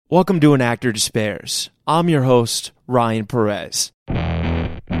Welcome to An Actor Despairs. I'm your host, Ryan Perez.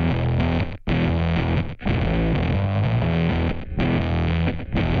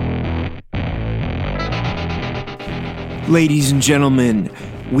 Ladies and gentlemen,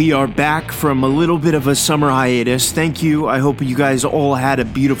 we are back from a little bit of a summer hiatus. Thank you. I hope you guys all had a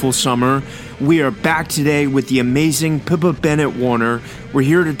beautiful summer. We are back today with the amazing Pippa Bennett Warner. We're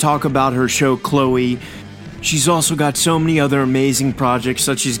here to talk about her show, Chloe. She's also got so many other amazing projects,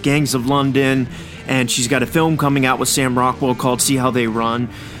 such as Gangs of London, and she's got a film coming out with Sam Rockwell called See How They Run.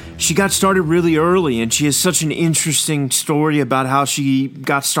 She got started really early, and she has such an interesting story about how she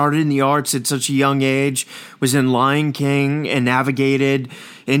got started in the arts at such a young age, was in Lion King, and navigated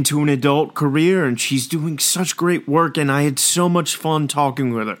into an adult career, and she's doing such great work, and I had so much fun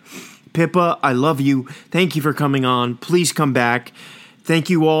talking with her. Pippa, I love you. Thank you for coming on. Please come back.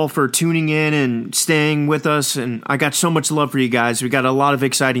 Thank you all for tuning in and staying with us, and I got so much love for you guys. We got a lot of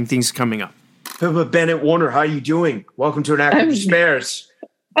exciting things coming up. Pippa Bennett Warner, how are you doing? Welcome to An Actor Despairs.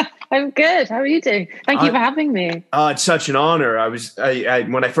 I'm good. How are you doing? Thank you for having me. It's such an honor. I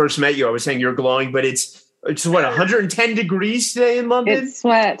when I first met you, I was saying you're glowing, but it's what, 110 degrees today in London? It's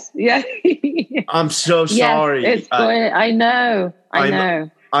sweat. Yeah. I'm so sorry. Yes, it's going. I know.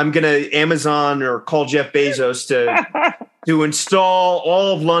 I'm going to Amazon or call Jeff Bezos to install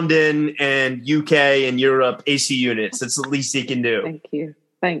all of London and UK and Europe AC units. That's the least he can do.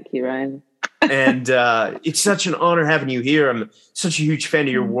 Thank you, Ryan. And it's such an honor having you here. I'm such a huge fan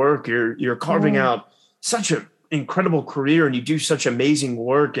of your work. You're carving out such an incredible career, and you do such amazing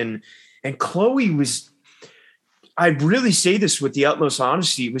work. And Chloe was, I really say this with the utmost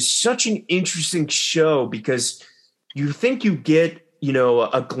honesty, it was such an interesting show because you think you get,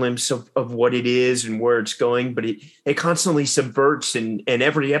 a glimpse of what it is and where it's going, but it constantly subverts. And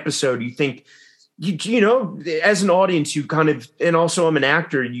every episode you think, as an audience, you kind of, and also I'm an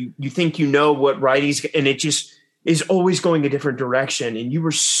actor, you think what writing's, and it just is always going a different direction. And you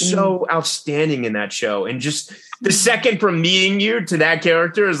were so outstanding in that show. And just the second from meeting you to that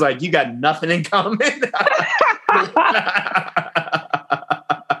character is like, you got nothing in common.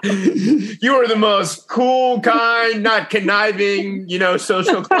 You were the most cool, kind, not conniving,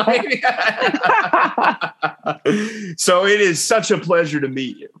 social client. So it is such a pleasure to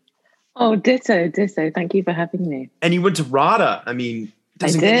meet you. Oh, ditto. Thank you for having me. And you went to RADA. I mean,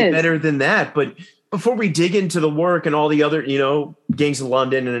 doesn't get any better than that. But before we dig into the work and all the other, Gangs of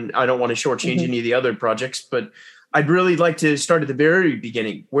London, and I don't want to shortchange any of the other projects, but I'd really like to start at the very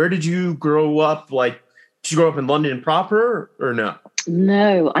beginning. Where did you grow up? Like, did you grow up in London proper or no?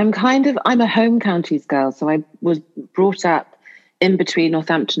 No, I'm a home counties girl. So I was brought up in between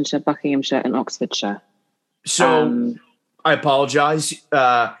Northamptonshire, Buckinghamshire and Oxfordshire. So I apologize.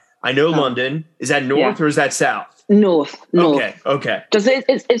 I know London. Is that north or is that south? North. Okay. Just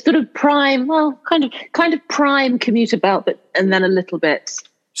it's sort of prime, well, kind of prime commuter belt, and then a little bit.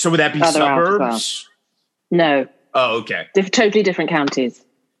 So would that be suburbs? No. Oh, okay. Totally different counties.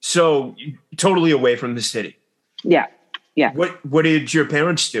 So totally away from the city. Yeah. What did your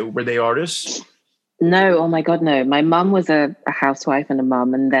parents do? Were they artists? No. Oh my God, no. My mum was a housewife and a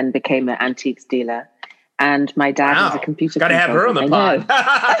mum, and then became an antiques dealer. And my dad was a computer consultant. Got to have her on the pod.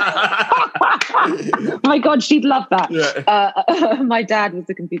 Oh my God, she'd love that. Yeah. My dad was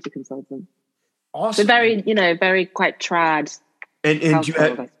a computer consultant. Awesome. So very quite trad. And do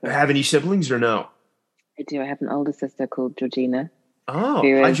you have any siblings or no? I do. I have an older sister called Georgina. Oh,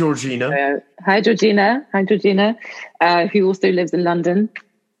 hi, Georgina. Hi, Georgina. Who also lives in London.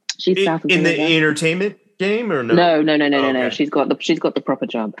 She's south of in the entertainment game or no? No. She's got the proper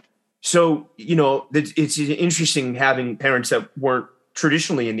job. So, it's interesting having parents that weren't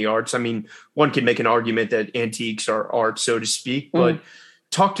traditionally in the arts. I mean, one can make an argument that antiques are art, so to speak, but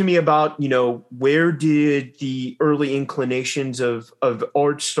talk to me about, where did the early inclinations of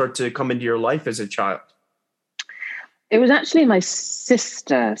art start to come into your life as a child? It was actually my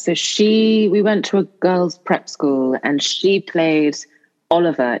sister. So we went to a girls' prep school and she played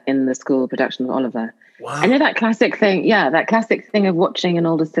Oliver in the school production of Oliver. Wow. I know that classic thing. Yeah, that classic thing of watching an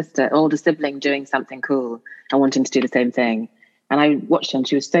older sibling doing something cool and wanting to do the same thing. And I watched her and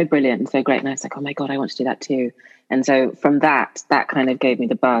she was so brilliant and so great. And I was like, oh my God, I want to do that too. And so from that kind of gave me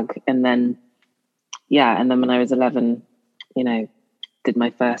the bug. And then when I was 11, did my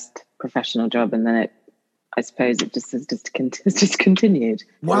first professional job. And then I suppose it just continued.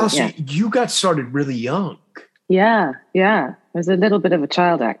 Wow. So you got started really young. Yeah. I was a little bit of a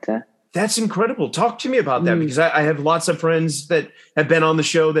child actor. That's incredible. Talk to me about that because I have lots of friends that have been on the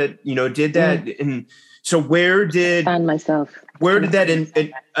show that, did that. And so where did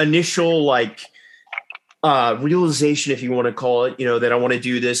that initial realization, if you want to call it, that I want to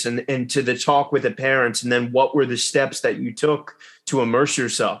do this, and to the talk with the parents, and then what were the steps that you took to immerse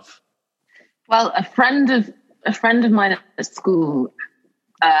yourself? Well, a friend of mine at school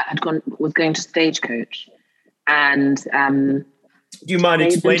was going to Stagecoach, and do you mind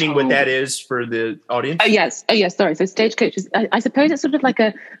explaining what that is for the audience? Oh yes. Sorry. So Stagecoach is, I suppose, it's sort of like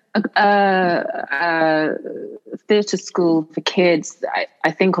a theatre school for kids.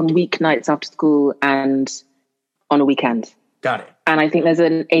 I think on weeknights after school and on a weekend. Got it. And I think there's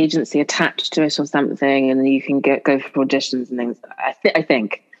an agency attached to it or something, and you can go for auditions and things. I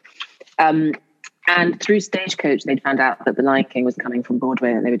think. And through Stagecoach, they'd found out that The Lion King was coming from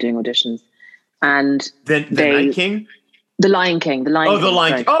Broadway, and they were doing auditions. And the Night King. The Lion King. The Lion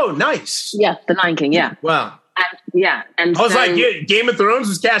King. Oh, nice. Yeah, The Lion King. Yeah. Wow. And I was like, Game of Thrones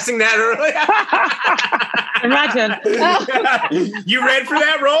was casting that early. Imagine. You read for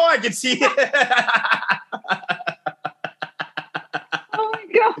that role? I could see it. Oh my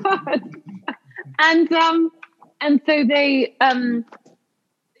god. And so they mentioned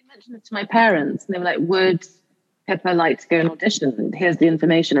it to my parents, and they were like, "Would Pippa like to go and audition? Here's the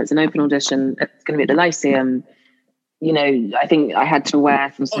information. It's an open audition. It's going to be at the Lyceum." I think I had to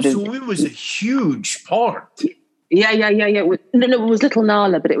wear some sort of. So it was a huge part. Yeah. No, it was Little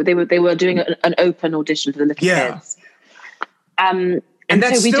Nala, but they were doing an open audition for the little kids. And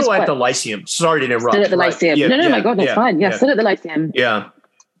that's so still at the Lyceum. Sorry to interrupt. Still at the Lyceum. Yeah, no, my God, that's fine. Yeah, still at the Lyceum. Yeah.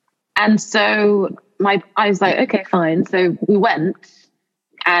 And so I was like, okay, fine. So we went,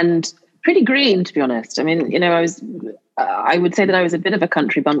 and pretty green, to be honest. I mean, I would say that I was a bit of a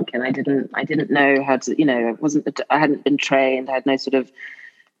country bumpkin. I didn't know how to, I hadn't been trained. I had no sort of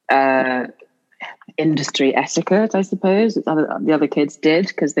industry etiquette, I suppose. The other kids did,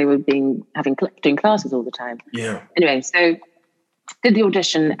 because they were doing classes all the time. Yeah. Anyway, so did the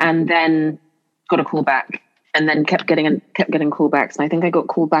audition, and then got a call back, and then kept getting callbacks. And I think I got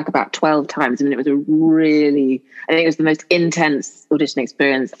called back about 12 times. I mean, I think it was the most intense audition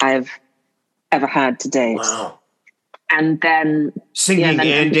experience I've ever had to date. Wow. And then singing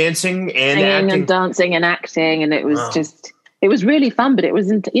and dancing and acting. And dancing and acting. And it was it was really fun, but it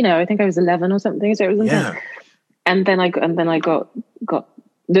wasn't, I think I was 11 or something. So it was intense. And then I got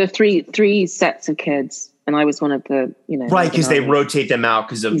there were three sets of kids, and I was one of the, right, because they rotate them out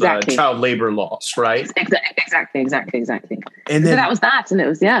because of child labor laws, right? Exactly. And then, so that was that, and it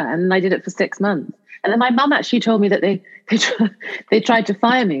was and I did it for 6 months. And then my mum actually told me that they tried to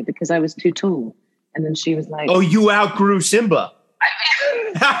fire me because I was too tall. And then she was like, "Oh, you outgrew Simba."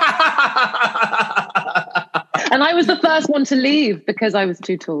 And I was the first one to leave because I was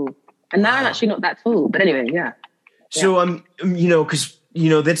too tall. And now I'm actually not that tall. But anyway, yeah. So, because,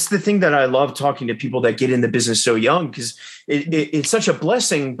 that's the thing that I love talking to people that get in the business so young, because it's such a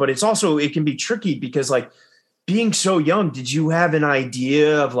blessing, but it can be tricky because, like, being so young, did you have an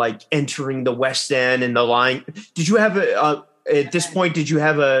idea of, like, entering the West End and the line? Did you have at this point, did you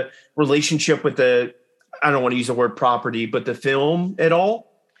have a relationship with I don't want to use the word property, but the film at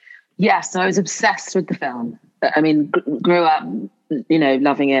all? Yes, I was obsessed with the film. I mean, grew up,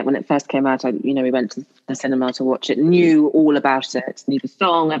 loving it when it first came out. We went to the cinema to watch it, knew all about it, knew the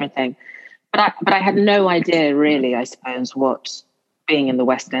song, everything. But I had no idea, really, I suppose, what being in the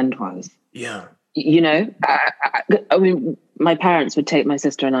West End was. Yeah. I mean, my parents would take my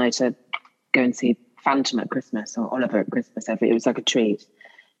sister and I to go and see Phantom at Christmas or Oliver at Christmas. It was like a treat.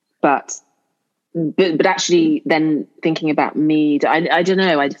 But actually then thinking about me, I don't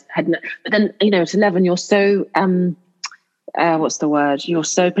know, I just had no, but then, at 11, you're so, what's the word? You're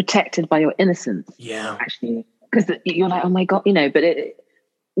so protected by your innocence. Yeah. Actually, because you're like, oh my God, but it's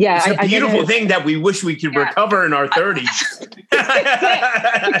a beautiful thing that we wish we could recover in our 30s.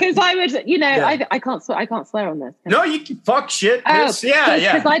 Because I would, I can't swear on this. No, you can fuck shit. Because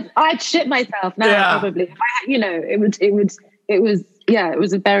I'd shit myself now, probably. It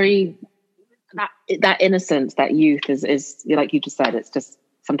was a very, that innocence, that youth is like you just said, it's just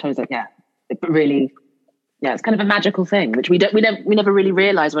sometimes like, it really, it's kind of a magical thing, which we never really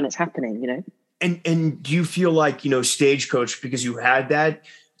realize when it's happening, And do you feel like, Stagecoach, because you had that,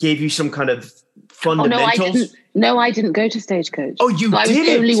 gave you some kind of fundamentals? No, I didn't go to Stagecoach. Oh, you didn't? I was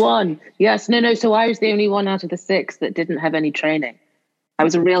the only one. Yes, no. So I was the only one out of the 6 that didn't have any training. I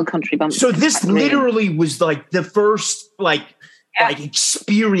was a real country bumpkin. So this literally was like the first like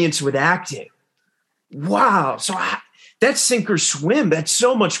experience with acting. Wow. So that's sink or swim. That's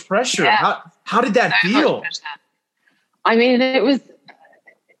so much pressure. Yeah. How did that feel? I mean, it was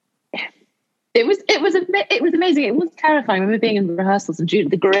amazing. It was terrifying. I remember being in rehearsals, and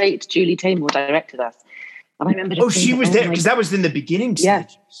the great Julie Taymor directed us. And I remember. Oh, she was there because that was in the beginning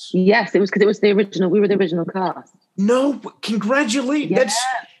stages. Yes, it was because it was the original. We were the original cast. No, congratulations! Yeah.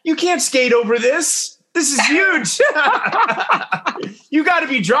 You can't skate over this. This is huge. You got to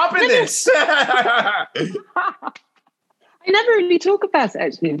be dropping this. I never really talk about it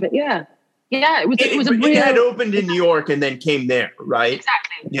actually, but yeah. It was a real. It had opened in New York and then came there, right?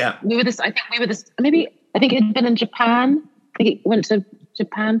 Exactly. Yeah. I think it had been in Japan. I think it went to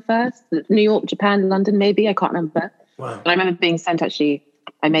Japan first. New York, Japan, London, maybe. I can't remember. Wow. But I remember being sent, actually,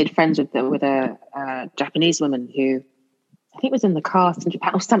 I made friends with a Japanese woman who I think was in the cast in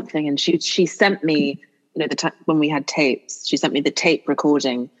Japan or something. And she sent me, the time when we had tapes, she sent me the tape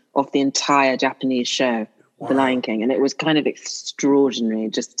recording of the entire Japanese show, The Lion King. And it was kind of extraordinary,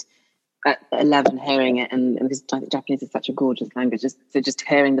 just at 11 hearing it. And because I think Japanese is such a gorgeous language, just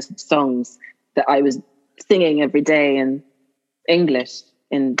hearing the songs that I was singing every day in English,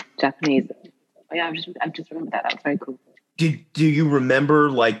 in Japanese. Yeah, I just remember that. That was very cool. Do you remember,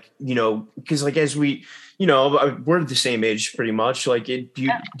 because as we, we're the same age pretty much. Do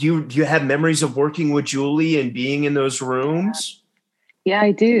you have memories of working with Julie and being in those rooms? Yeah,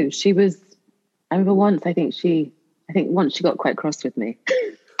 I do. I remember once, I think once she got quite cross with me.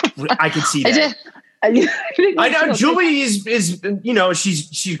 I can see that. I know Julie is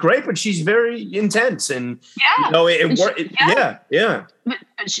she's great, but she's very intense and yeah.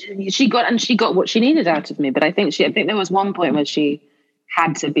 She got what she needed out of me, but I think there was one point where she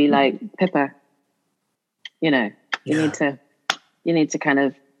had to be like, Pippa, you need to kind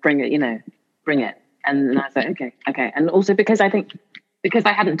of bring it. And I was like, okay. And also because I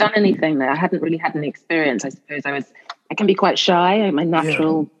hadn't done anything there, I hadn't really had any experience. I suppose I can be quite shy. My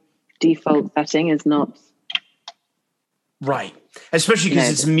natural default setting is not right, especially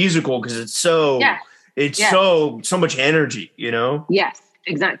because it's a musical, because it's so so much energy, Yes,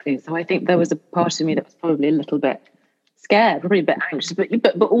 exactly. So I think there was a part of me that was probably a little bit scared, probably a bit anxious,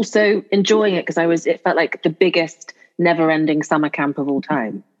 but also enjoying it because it felt like the biggest never-ending summer camp of all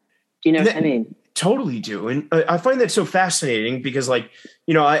time. Do you know what I mean? Totally do. And I find that so fascinating because I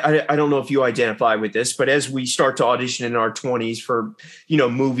don't know if you identify with this, but as we start to audition in our 20s for,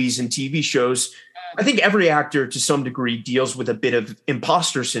 movies and TV shows, I think every actor to some degree deals with a bit of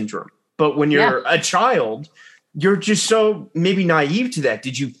imposter syndrome. But when you're a child, you're just so maybe naive to that.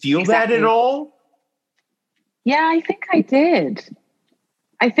 Did you feel that at all? Yeah, I think I did.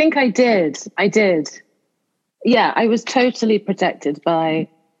 I did. Yeah, I was totally protected by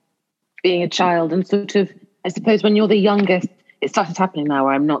being a child and sort of, I suppose when you're the youngest, it started happening now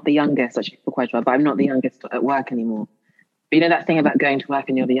where I'm not the youngest, actually for quite a while, but I'm not the youngest at work anymore. But that thing about going to work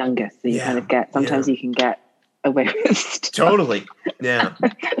and you're the youngest, so you kind of sometimes you can get away with stuff. Totally. Yeah.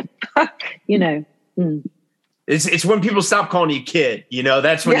 It's when people stop calling you kid,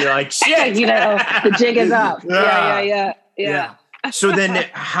 that's when you're like, shit. The jig is up. Yeah. So then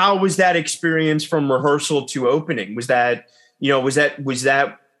how was that experience from rehearsal to opening? Was that,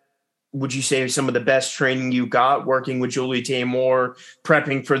 would you say some of the best training you got working with Julie Taymor,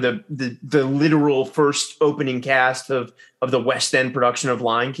 prepping for the literal first opening cast of the West End production of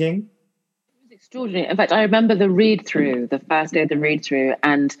Lion King? It was extraordinary. In fact, I remember the first day of the read-through,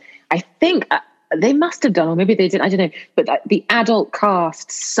 and I think they must have done, or maybe they didn't, I don't know, but the adult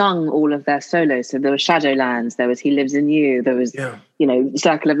cast sung all of their solos. So there was Shadowlands, there was He Lives in You, there was,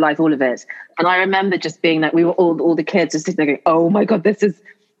 Circle of Life, all of it. And I remember just being like, we were all the kids just sitting there going, oh my God, this is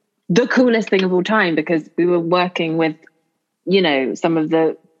the coolest thing of all time, because we were working with, some of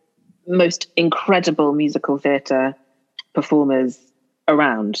the most incredible musical theatre performers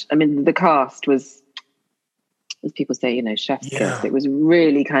around. I mean, the cast was, as people say, chef's kiss. It was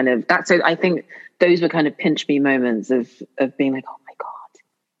really kind of that. So I think those were kind of pinch me moments of being like, oh my God,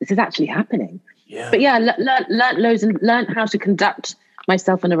 this is actually happening. Yeah. But learned loads and learned how to conduct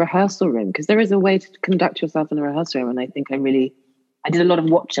myself in a rehearsal room, because there is a way to conduct yourself in a rehearsal room. And I think I did a lot of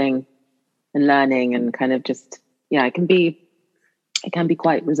watching and learning and kind of just, it can be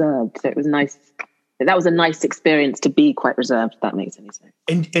quite reserved. So it was nice. That was a nice experience to be quite reserved, if that makes any sense.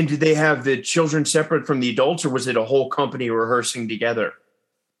 And did they have the children separate from the adults, or was it a whole company rehearsing together?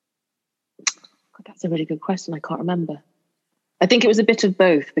 God, that's a really good question. I can't remember. I think it was a bit of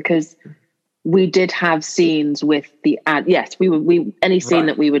both, because we did have scenes with any scene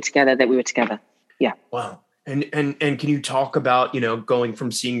that we were together. Yeah. Wow. And can you talk about, going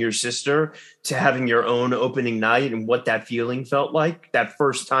from seeing your sister to having your own opening night and what that feeling felt like that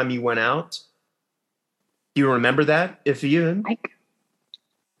first time you went out? Do you remember that, if you?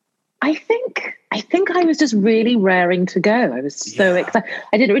 I think I was just really raring to go. I was so excited.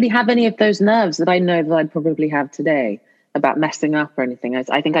 I didn't really have any of those nerves that I know that I'd probably have today about messing up or anything.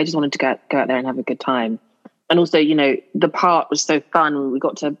 I think I just wanted to go out there and have a good time. And also, you know, the part was so fun. We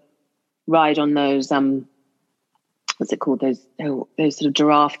got to ride on those, what's it called? Those sort of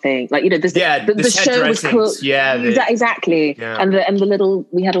giraffe things. Like, you know, the show was cool. Yeah. Exactly. Yeah. And the little,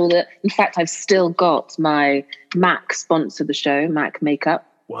 we had all the, in fact, I've still got my MAC sponsor the show, MAC Makeup.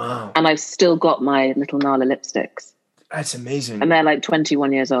 Wow. And I've still got my little Nala lipsticks. That's amazing. And they're like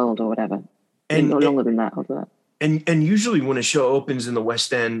 21 years old or whatever. And no longer than that. And usually when a show opens in the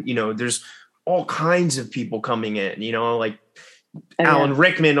West End, you know, there's all kinds of people coming in, you know, like Alan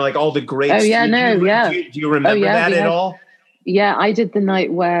Rickman, like all the greats. Oh, yeah, do you remember that at all? Yeah, I did the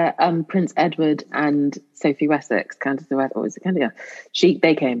night where Prince Edward and Sophie Wessex, Countess of Wessex, what was it?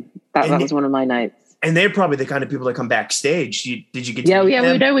 They came. That was one of my nights. And they're probably the kind of people that come backstage. Did you get to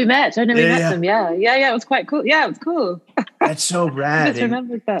meet them? We met. We met them. Yeah. It was quite cool. Yeah, it was cool. That's so rad. I just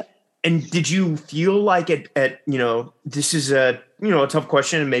remembered that. And did you feel like at you know, this is a tough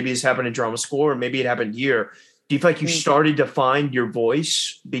question, and maybe this happened in drama school or maybe it happened here. Do you feel like you started to find your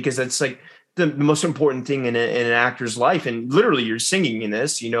voice? Because that's like the most important thing in an actor's life. And literally you're singing in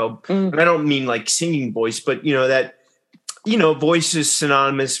this, you know, and I don't mean like singing voice, but you know, that, you know, voice is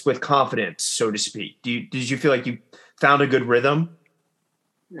synonymous with confidence, so to speak. Did you feel like you found a good rhythm?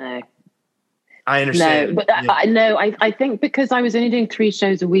 No. I understand. No, but I think because I was only doing 3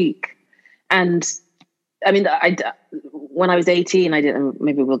 shows a week, and I mean, when I was 18, I did,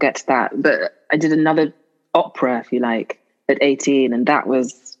 maybe we'll get to that, but I did another opera, if you like, at 18, and that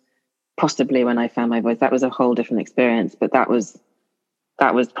was possibly when I found my voice. That was a whole different experience, but that was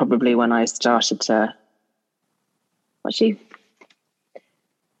probably when I started to. Actually,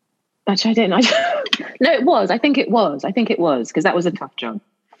 I don't know. No, it was. I think it was because that was a tough job.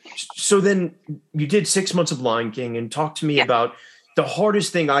 So then you did 6 months of Lion King, and talk to me about the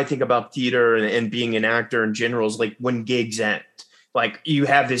hardest thing I think about theater and being an actor in general is like when gigs end. Like you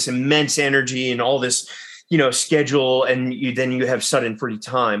have this immense energy and all this, you know, schedule, and you have sudden free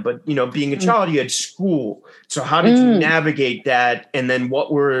time. But, you know, being a child, you had school. So how did you navigate that? And then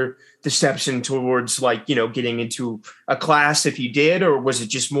what were the steps in towards, like, you know, getting into a class if you did, or was it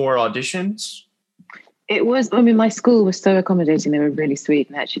just more auditions? It was, I mean, my school was so accommodating. They were really sweet,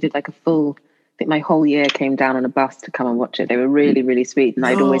 and actually did like a full, I think my whole year came down on a bus to come and watch it. They were really, really sweet. And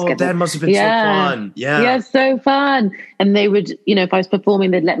I'd always get that must have been so fun. Yeah, so fun. And they would, you know, if I was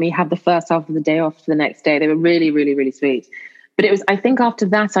performing, they'd let me have the first half of the day off for the next day. They were really, really, really sweet. But it was, I think after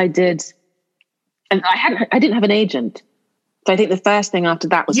that I did, and I didn't have an agent. So I think the first thing after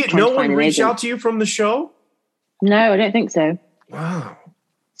that was trying to find an agent. No one reached out to you from the show? No, I don't think so. Wow.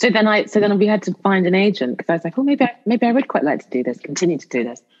 So then we had to find an agent, because I was like, oh, maybe I would quite like to do this, continue to do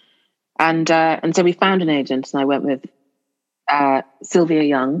this. And so we found an agent, and I went with Sylvia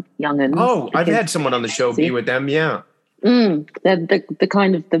Young'uns. Oh, I've had someone on the show be with them. Yeah. They're the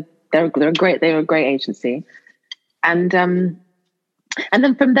kind of they're a great agency. And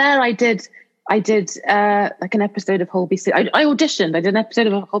then from there I did like an episode of Holby City. I auditioned. I did an episode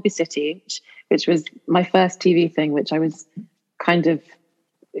of Holby City, which was my first TV thing, which I was kind of,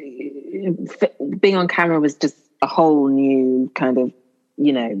 being on camera was just a whole new kind of,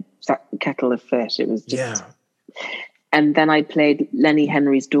 you know, kettle of fish. It was just, and then I played Lenny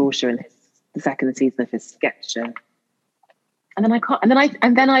Henry's daughter in the second season of his sketch show. And then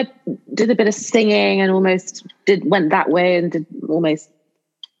I did a bit of singing and went that way and did almost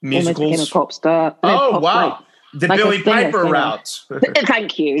became a pop star. Oh, wow. The like Billy Piper route.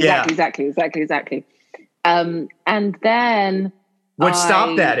 Thank you. Exactly. And then what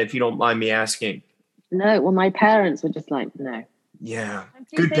stopped that, if you don't mind me asking? No, well, my parents were just like, no. Yeah,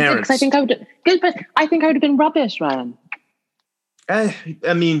 good parents. I think I would have been rubbish, Ryan. I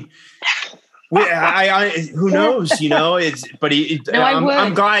mean, who knows? You know,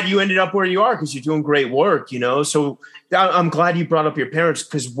 I'm glad you ended up where you are, because you're doing great work. You know, so I'm glad you brought up your parents,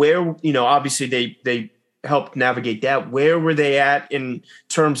 because where, you know, obviously they helped navigate that. Where were they at in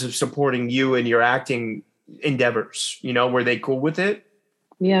terms of supporting you and your acting endeavors? You know, were they cool with it?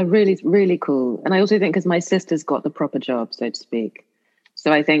 Yeah, really, really cool. And I also think because my sister's got the proper job, so to speak.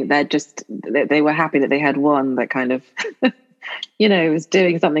 So I think they were happy that they had one that kind of, you know, was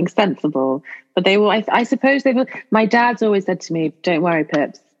doing something sensible. But they were, I suppose my dad's always said to me, don't worry,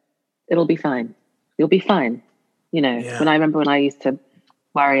 Pips, it'll be fine. You'll be fine. You know, when I used to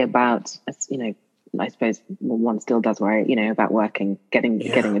worry about, you know, I suppose one still does worry, you know, about working, getting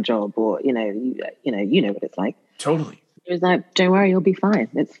a job, or, you know what it's like. Totally. It was like, don't worry, you'll be fine.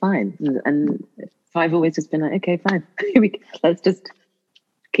 It's fine. And so I've always just been like, okay, fine. Let's just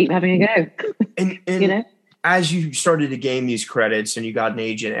keep having a go. And you know, as you started to gain these credits and you got an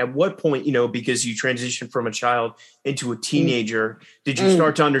agent, at what point, you know, because you transitioned from a child into a teenager, did you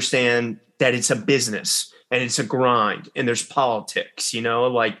start to understand that it's a business? and it's a grind and there's politics,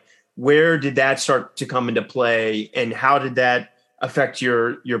 like where did that start to come into play and how did that affect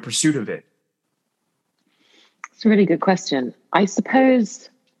your pursuit of it? It's a really good question. I suppose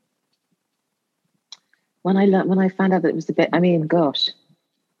when I found out that it was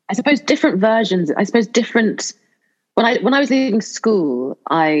I suppose different versions. I suppose different. When I was leaving school,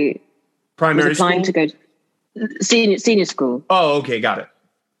 I was applying to go to senior school. Oh, okay, got it.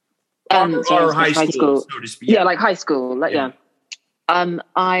 Or high school, so to speak. Yeah, like high school.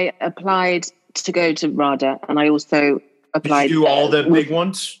 I applied to go to RADA, and I also applied. Did you do all the big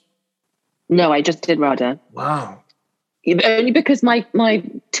ones? No, I just did RADA. Wow. Only because my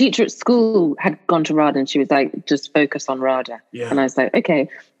teacher at school had gone to RADA and she was like, just focus on RADA. Yeah. And I was like, okay.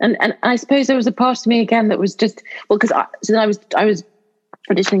 And I suppose there was a part of me again that was just, because I was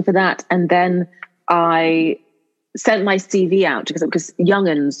auditioning for that. And then I sent my CV out because young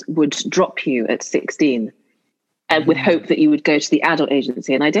uns would drop you at 16 with hope that you would go to the adult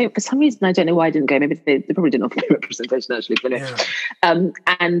agency. And for some reason, I don't know why I didn't go. Maybe they probably didn't offer me representation actually. But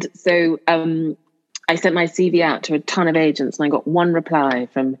and so I sent my CV out to a ton of agents and I got one reply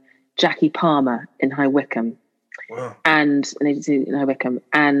from Jackie Palmer in High Wycombe. Wow. And an agency in High Wycombe.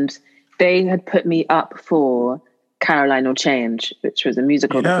 And they had put me up for Caroline or Change, which was a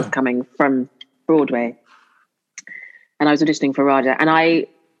musical that was coming from Broadway. And I was auditioning for RADA. And I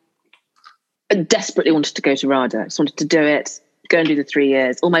desperately wanted to go to RADA. I just wanted to do it, go and do the 3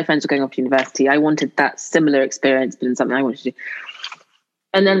 years. All my friends were going off to university. I wanted that similar experience, but in something I wanted to do.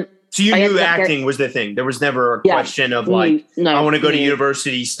 And then... So you knew acting was the thing. There was never a question of I want to go to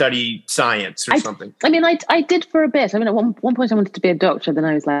university, study science or something. I mean, I did for a bit. I mean, at one point I wanted to be a doctor. Then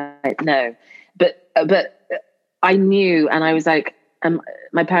I was like, no. But I knew, and I was like,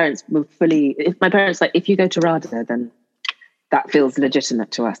 my parents were fully. If my parents if you go to RADA, then that feels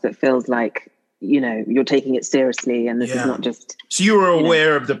legitimate to us. That feels like you're taking it seriously, and this is not just. So you were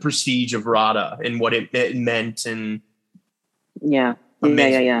aware of the prestige of RADA and what it meant, and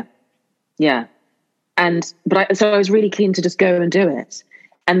amazing. Yeah. So I was really keen to just go and do it.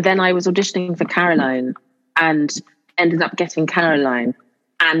 And then I was auditioning for Caroline and ended up getting Caroline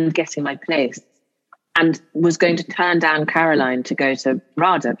and getting my place and was going to turn down Caroline to go to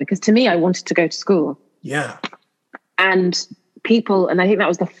RADA because to me, I wanted to go to school. Yeah. And I think that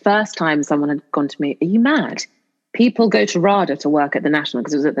was the first time someone had gone to me, are you mad? People go to RADA to work at the National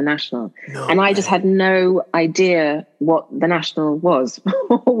because it was at the National. I just had no idea what the National was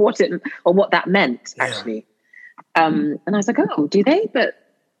or what that meant, actually. And I was like, oh, do they? But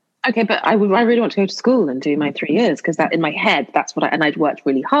I really want to go to school and do my 3 years because that in my head, that's what and I'd worked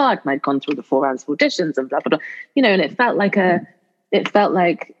really hard and I'd gone through the 4 rounds of auditions and blah, blah, blah, and it felt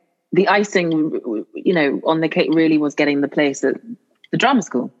like the icing, on the cake really was getting the place at the drama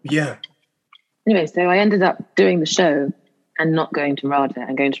school. Yeah. Anyway, so I ended up doing the show and not going to RADA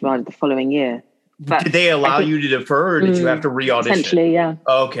and going to RADA the following year. But did they allow you to defer or did you have to re-audition? Essentially, yeah.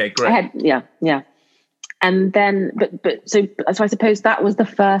 Oh, okay, great. Yeah. And then, so I suppose that was the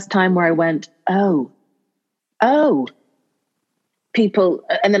first time where I went, oh, people,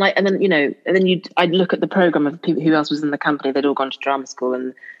 and then I'd look at the program of people who else was in the company. They'd all gone to drama school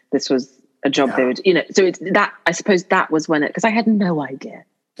and this was a job they would, so it's that, I suppose that was when because I had no idea.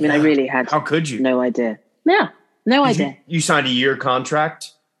 I mean, I really had. How could you? No idea. Yeah, no idea. You signed a year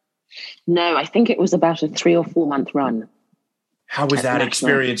contract? No, I think it was about a 3 or 4 month run. How was that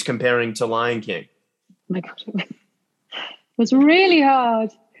experience comparing to Lion King? Oh my God, it was really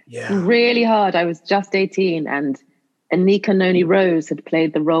hard. Yeah, really hard. I was just 18, and Anika Noni Rose had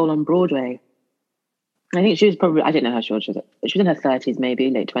played the role on Broadway. I think she was probably, I don't know how she was. She was in her 30s, maybe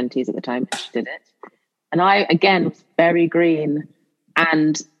late 20s at the time she did it. And I, again, was very green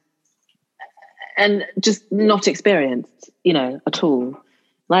and just not experienced, at all. And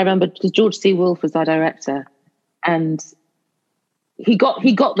I remember because George C. Wolfe was our director, and he got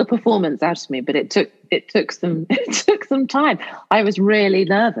the performance out of me, but it took some time. I was really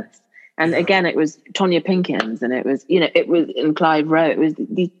nervous. And again, it was Tonya Pinkins, and it was in Clive Rowe. It was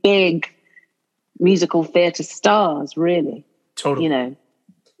these big musical theatre stars, really. Totally.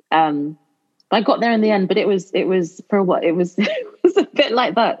 I got there in the end, but it was for what it was. It was a bit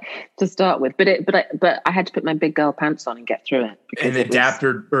like that to start with, but I had to put my big girl pants on and get through it. And adapt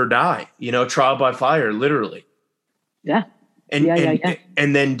or die, trial by fire, literally. Yeah.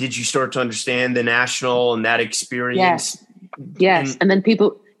 And then did you start to understand the National and that experience? Yes. And then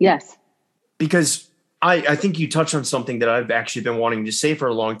people, yes. Because I think you touched on something that I've actually been wanting to say for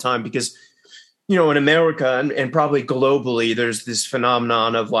a long time, because in America and probably globally, there's this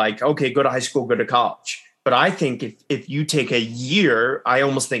phenomenon of okay, go to high school, go to college. But I think if you take a year, I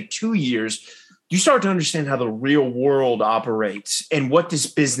almost think 2 years you start to understand how the real world operates and what this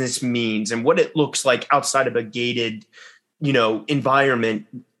business means and what it looks like outside of a gated, environment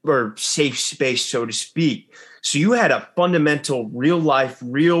or safe space, so to speak. So you had a fundamental real life,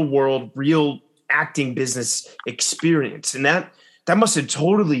 real world, real acting business experience. And that must have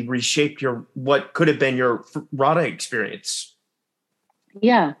totally reshaped what could have been your RADA experience.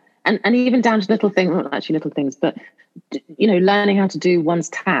 Yeah. And even down to little things, not actually little things, but, learning how to do one's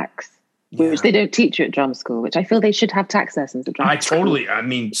tax, which they don't teach you at drama school, which I feel they should have tax lessons at drama school. I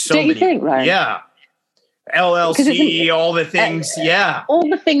mean, so don't many. You think, right? Yeah. LLC, all the things. All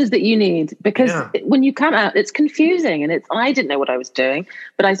the things that you need, because when you come out, it's confusing, and I didn't know what I was doing,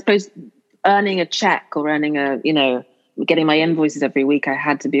 but I suppose earning a check or earning getting my invoices every week, I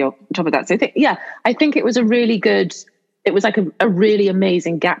had to be on top of that. So I think it was it was like a really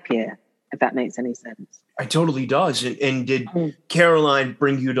amazing gap year, if that makes any sense. It totally does. And did Caroline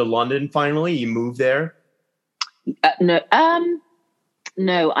bring you to London finally? You moved there?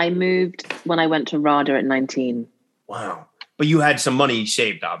 No, I moved when I went to RADA at 19. Wow. But you had some money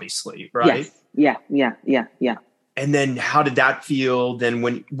saved, obviously, right? Yes. Yeah. And then how did that feel then?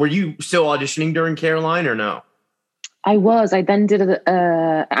 Were you still auditioning during Caroline or no? I was. I then did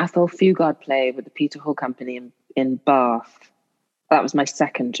a Athol Fugard play with the Peter Hall Company in Bath. That was my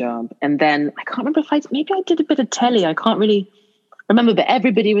second job. And then I can't remember maybe I did a bit of telly. I can't really remember, but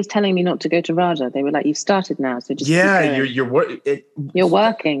everybody was telling me not to go to RADA. They were like, "You've started now, so just keep going. You're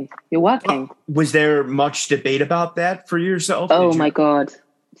working. Was there much debate about that for yourself? Oh my God,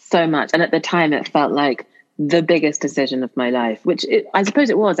 so much. And at the time, it felt like the biggest decision of my life, which I suppose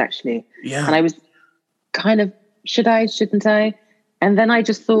it was actually. Yeah. And I was kind of, should I, shouldn't I? And then I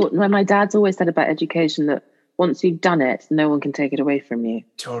just thought, well, my dad's always said about education that once you've done it, no one can take it away from you.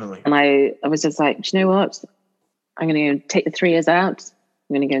 Totally. And I was just like, do you know what? I'm going to go take the 3 years out.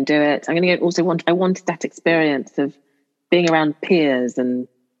 I'm going to go and do it. I'm going to I wanted that experience of being around peers and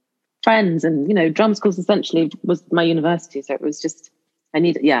friends, and, drama schools essentially was my university. So it was just, I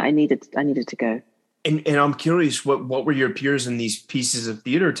needed to go. And I'm curious, what were your peers in these pieces of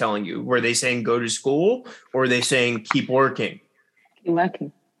theater telling you? Were they saying go to school, or were they saying keep working? Keep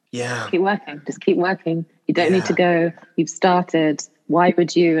working. Yeah. Keep working. Just keep working. You don't need to go. You've started. Why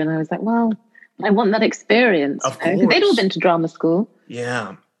would you? And I was like, well, I want that experience. Of course. They'd all been to drama school.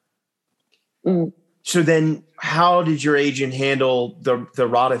 Yeah. So then how did your agent handle the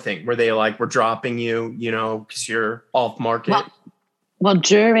RADA thing? Were they like, we're dropping you, because you're off market? Well,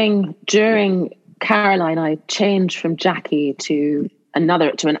 during Caroline, I changed from Jackie to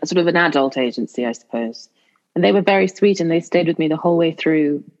sort of an adult agency, I suppose. And they were very sweet, and they stayed with me the whole way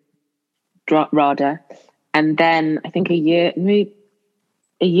through RADA. And then I think a year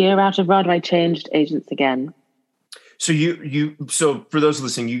out of RADA, I changed agents again. So so for those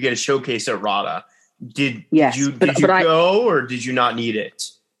listening, you get a showcase at RADA. Did you go, or did you not need it?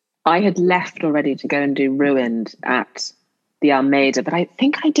 I had left already to go and do Ruined at the Almeida, but I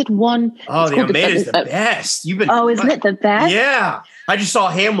think I did one. Oh, the Almeida is the best. Isn't it the best? Yeah. I just saw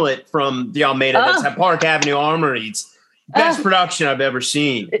Hamlet from the Almeida. That's at Park Avenue Armory. It's best production I've ever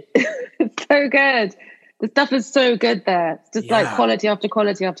seen. It's so good. The stuff is so good there. It's just like quality after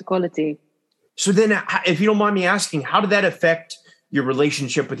quality after quality. So then, if you don't mind me asking, how did that affect your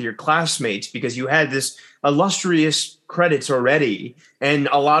relationship with your classmates? Because you had this illustrious credits already, and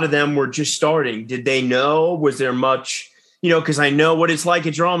a lot of them were just starting. Did they know? Was there much, because I know what it's like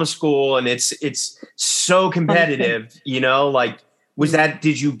at drama school, and it's so competitive,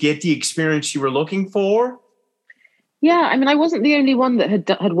 did you get the experience you were looking for? Yeah. I mean, I wasn't the only one that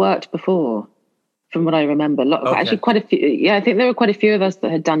had worked before, from what I remember. Actually quite a few. Yeah. I think there were quite a few of us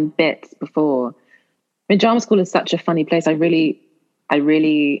that had done bits before. I mean, drama school is such a funny place. I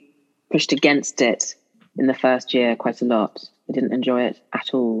really pushed against it in the first year quite a lot. I didn't enjoy it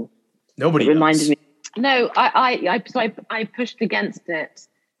at all. Nobody reminded me. No, I pushed against it.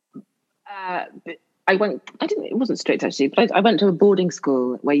 It wasn't strict actually, but I went to a boarding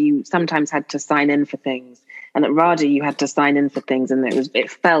school where you sometimes had to sign in for things. And at RADA, you had to sign in for things. And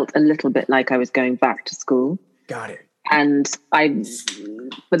it felt a little bit like I was going back to school. Got it. And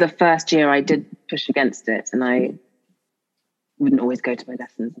for the first year, I did push against it. And I wouldn't always go to my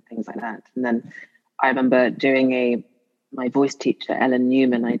lessons and things like that. And then I remember doing my voice teacher, Ellen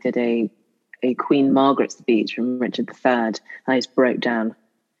Newman, I did a Queen Margaret speech from Richard III. And I just broke down.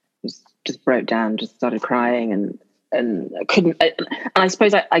 Just broke down, just started crying, and I couldn't. And I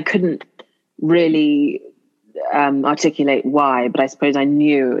suppose I couldn't really articulate why, but I suppose I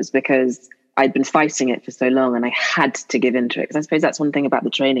knew it was because I'd been fighting it for so long, and I had to give into it. Because I suppose that's one thing about the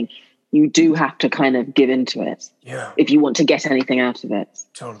training: you do have to kind of give into it, if you want to get anything out of it.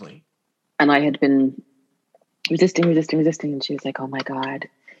 Totally. And I had been resisting. And she was like, oh my God,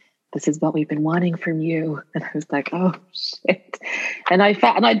 this is what we've been wanting from you. And I was like, oh shit. And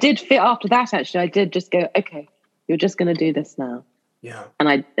I did feel after that, actually, I did just go, okay, you're just going to do this now. Yeah.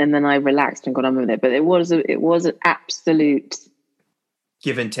 And then I relaxed and got on with it. But it was an absolute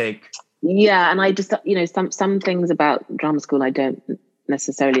give and take. Yeah. And I just, some things about drama school I don't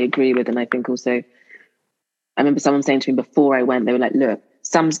necessarily agree with. And I think also, I remember someone saying to me before I went, they were like, look,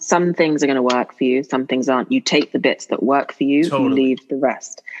 some things are going to work for you. Some things aren't. You take the bits that work for you, Totally. You leave the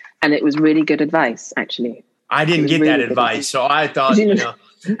rest. And it was really good advice, actually. I didn't get really that advice. So I thought,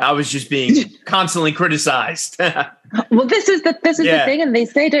 I was just being constantly criticized. Well, this is the thing. And they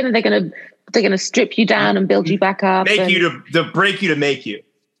say, don't know, they're going to strip you down and build you back up. Make you to break you to make you.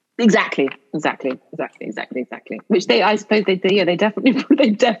 Exactly. Which I suppose they do. Yeah, they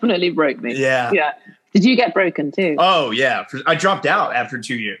definitely broke me. Yeah. Yeah. Did you get broken too? Oh yeah. I dropped out after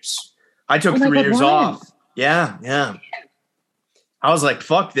 2 years. I took 3 years off. Yeah. I was like,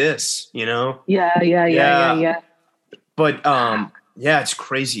 fuck this, Yeah. But it's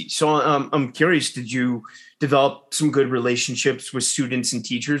crazy. So I'm curious, did you develop some good relationships with students and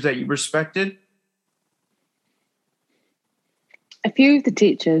teachers that you respected? A few of the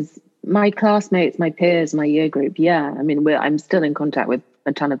teachers, my classmates, my peers, my year group. Yeah. I mean, I'm still in contact with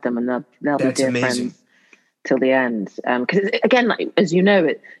a ton of them, and they'll be dear friends till the end. Because again, like, as you know,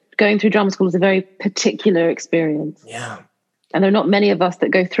 going through drama school is a very particular experience. Yeah. And there are not many of us that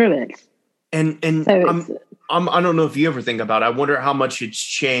go through it. And so I don't know if you ever think about it. I wonder how much it's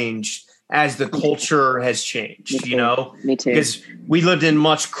changed as the culture has changed, Me too. Because we lived in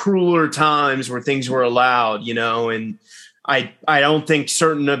much crueler times where things were allowed, and I don't think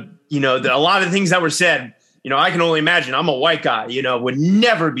certain of, that a lot of things that were said, I can only imagine, I'm a white guy, would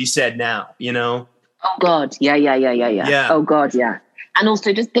never be said now, Oh God. Yeah. Oh God. Yeah. And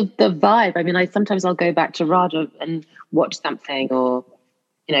also just the vibe. I mean, sometimes I'll go back to RADA and watch something or,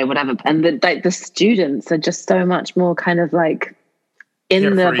 whatever. And the students are just so much more kind of like in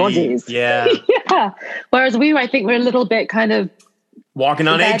carefree, their bodies. Yeah. Yeah. Whereas we're a little bit kind of walking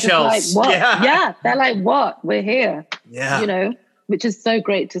on eggshells. Like, what? Yeah. They're like, what? We're here. Yeah. Which is so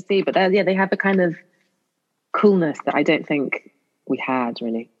great to see. But they have a kind of coolness that I don't think we had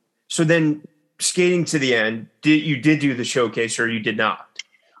really. So then skating to the end, you did do the showcase or you did not?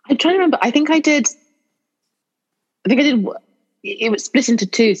 I'm trying to remember. I think I did. It was split into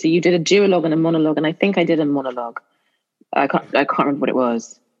two. So you did a duologue and a monologue, and I think I did a monologue. I can't remember what it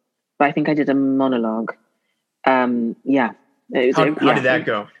was, but I think I did a monologue. Yeah. How did that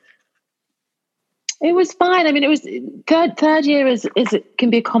go? It was fine. I mean, it was third year it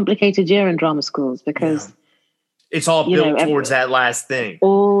can be a complicated year in drama schools because it's all built towards that last thing.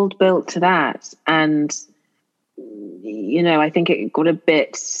 All built to that. And, I think it got a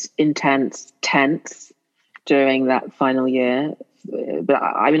bit tense during that final year. But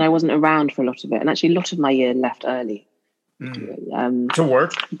I mean, I wasn't around for a lot of it. And actually a lot of my year left early. To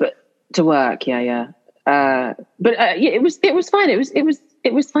work? But to work, yeah. It was fine.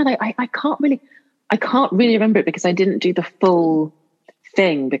 It was fine. I can't really remember it because I didn't do the full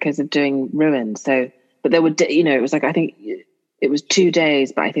thing because of doing Ruin. So, but there were, it was like, I think it was 2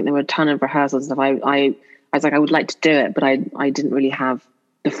 days, but I think there were a ton of rehearsals and stuff. I was like, I would like to do it, but I didn't really have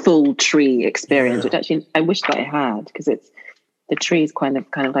the full tree experience, which actually I wish that I had, because the tree is kind of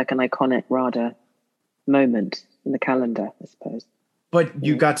like an iconic RADA moment in the calendar, I suppose. But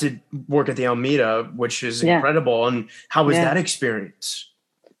you got to work at the Almeida, which is incredible. And how was that experience?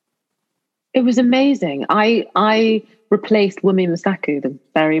 It was amazing. I replaced Wumi Masaku, the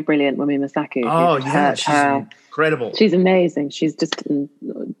very brilliant Wumi Masaku. Oh, yeah. She's incredible. She's amazing. She's just the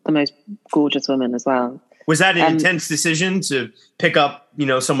most gorgeous woman as well. Was that an intense decision to pick up,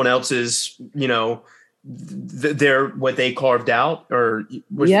 someone else's, their what they carved out? Or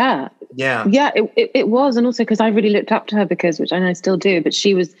Yeah, it was. And also because I really looked up to her which I know I still do, but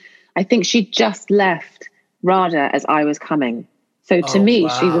I think she just left RADA as I was coming. So to me,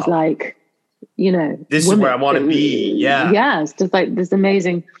 she was like, this is where I want to be. Yeah. Yeah. It's just like this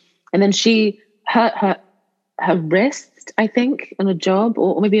amazing. And then she hurt her wrist, I think, on a job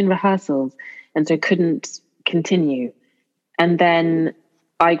or maybe in rehearsals. And so couldn't continue. And then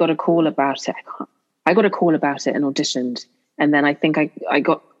I got a call about it. I got a call about it and auditioned. And then I think I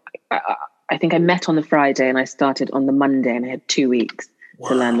met on the Friday and I started on the Monday and I had 2 weeks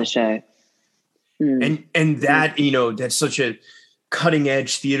to learn the show. And that, that's such a cutting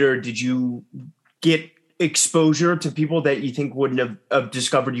edge theater. Did you get exposure to people that you think wouldn't have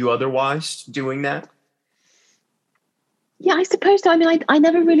discovered you otherwise doing that? Yeah, I suppose so. I mean, I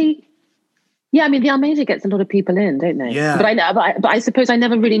never really, Yeah, I mean, the Almeida gets a lot of people in, don't they? Yeah. But I suppose I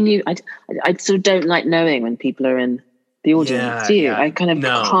never really knew. I sort of don't like knowing when people are in the audience. Do you? Yeah. I kind of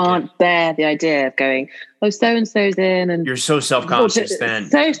can't bear the idea of going, oh, so and so's in, and you're so self-conscious then.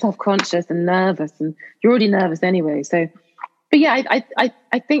 So self-conscious and nervous, and you're already nervous anyway. So, but yeah,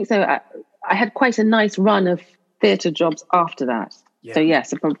 I think so. I had quite a nice run of theatre jobs after that. Yeah. So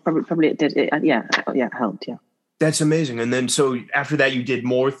yes, probably it did. It helped. Yeah. That's amazing. And then, so after that, you did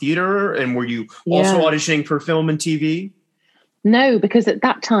more theater, and were you also auditioning for film and TV? No, because at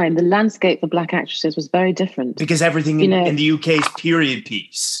that time, the landscape for Black actresses was very different. Because everything in the UK is period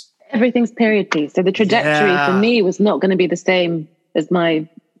piece. Everything's period piece. So the trajectory for me was not going to be the same as my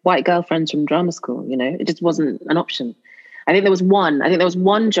white girlfriends from drama school. It just wasn't an option. I think there was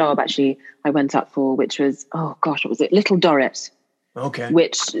one job actually I went up for, which was, oh gosh, what was it? Little Dorrit. Okay.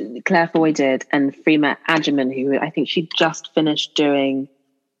 Which Claire Foy did, and Freema Agyeman, who I think she just finished doing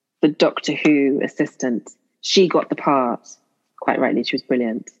the Doctor Who assistant. She got the part, quite rightly. She was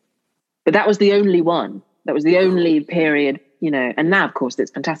brilliant. But that was the only one. That was the only period, and now, of course,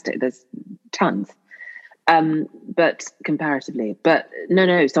 it's fantastic. There's tons. But comparatively. But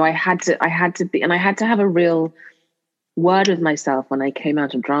no. So I had to have a real word with myself when I came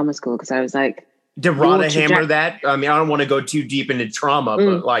out of drama school, because I was like, did RADA hammer that? I mean, I don't want to go too deep into trauma,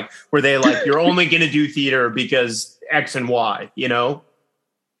 but like, were they like, you're only going to do theater because X and Y,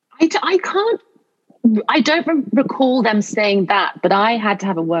 I don't recall them saying that, but I had to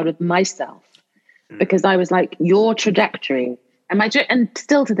have a word with myself, because I was like, your trajectory and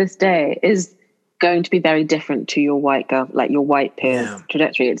still to this day is going to be very different to your white girl, like your white peers'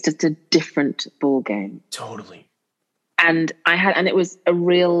 trajectory. It's just a different ball game. Totally. And I had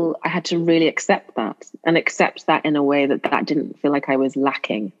to really accept that in a way that didn't feel like I was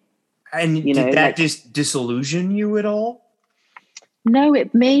lacking. And did that disillusion you at all? No,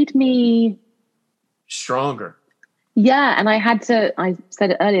 it made me stronger. Yeah. And I said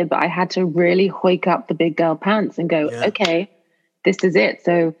it earlier, but I had to really hoik up the big girl pants and go, okay, this is it.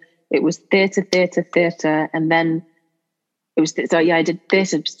 So it was theatre. And then I did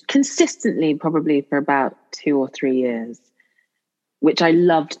theatre consistently, probably for about 2 or 3 years, which I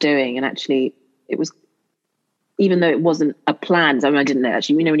loved doing. And actually, it was, even though it wasn't a plan, I didn't know.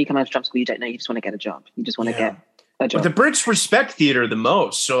 Actually, when you come out of drama school, you don't know. You just want to get a job. You just want to get a job. But the Brits respect theatre the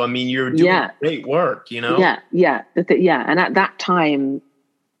most. So, I mean, you're doing great work, Yeah. And at that time,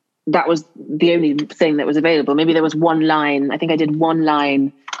 that was the only thing that was available. Maybe there was one line. I think I did one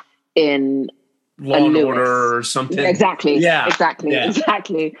line in Law and Order or something. Exactly. Yeah. Exactly. Yeah.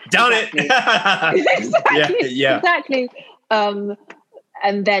 Exactly. Done exactly. it. Yeah. Exactly.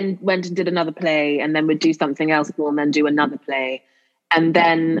 And then went and did another play, and then would do something else and then do another play. And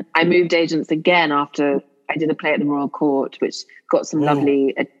then I moved agents again after I did a play at the Royal Court, which got some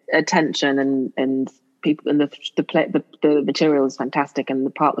lovely attention and people, and the material was fantastic and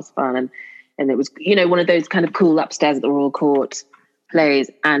the part was fun. And it was, one of those kind of cool upstairs at the Royal Court plays.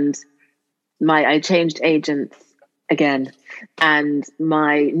 And I changed agents again, and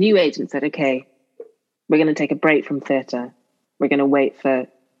my new agent said, okay, we're going to take a break from theatre. We're going to wait for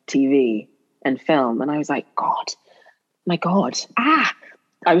TV and film. And I was like, my God.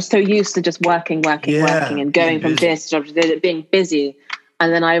 I was so used to just working and going from this job to this, being busy.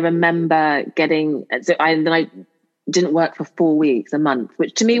 And then I remember I didn't work for 4 weeks, a month,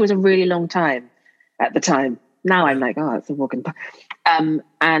 which to me was a really long time at the time. Now I'm like, it's a walk in the park.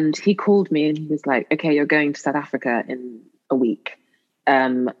 And he called me and he was like, okay, you're going to South Africa in a week.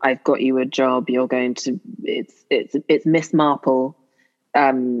 I've got you a job. You're going to, it's Miss Marple.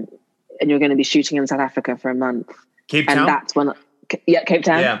 And you're going to be shooting in South Africa for a month. Cape Town? And that's when, Cape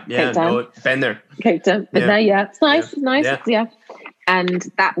Town. Yeah. Cape Town. No, been there. Cape Town. Been there, yeah. It's nice. It's nice. Yeah.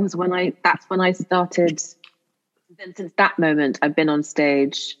 And that's when I started. Then since that moment, I've been on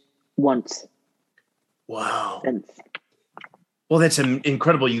stage once. Wow. Since. Well, that's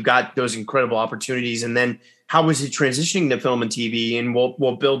incredible. You got those incredible opportunities. And then how was it transitioning to film and TV? And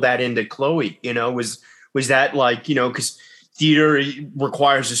we'll build that into Chloe, was that like, because theater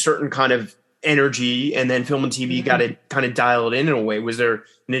requires a certain kind of energy, and then film and TV, you got to kind of dial it in a way. Was there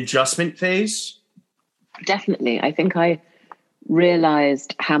an adjustment phase? Definitely. I think I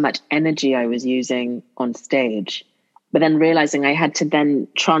realized how much energy I was using on stage, but then realizing I had to then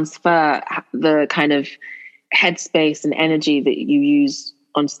transfer the kind of headspace and energy that you use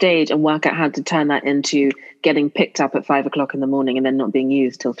on stage and work out how to turn that into getting picked up at 5 o'clock in the morning and then not being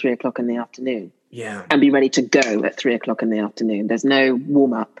used till 3 o'clock in the afternoon. Yeah. And be ready to go at 3 o'clock in the afternoon. There's no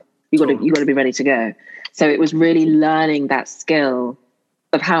warm up. You got to be ready to go. So it was really learning that skill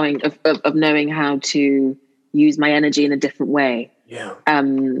of knowing how to use my energy in a different way. Yeah.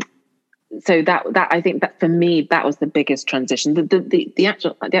 so that I think that for me that was the biggest transition. The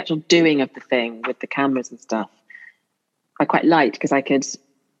actual doing of the thing with the cameras and stuff, I quite liked because I could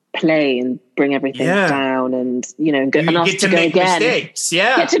play and bring everything down, and and ask to go again. Mistakes.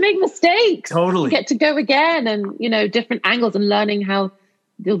 Yeah, get to make mistakes. Totally get to go again, and different angles, and learning how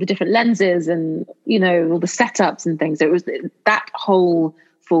all the different lenses, and all the setups and things. So it was that whole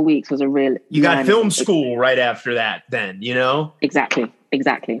 4 weeks was a real. You got film school right after that, then exactly.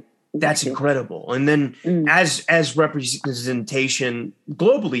 That's incredible. And then as representation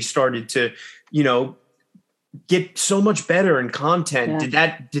globally started to get so much better in content,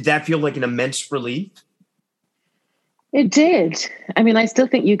 did that feel like an immense relief? It did. I mean, I still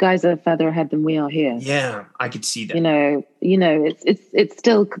think you guys are further ahead than we are here. Yeah, I could see that. It's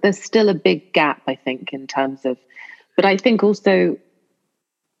still, there's still a big gap, I think, in terms of, but I think also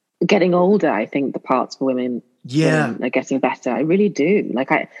getting older, I think the parts for women are getting better. I really do.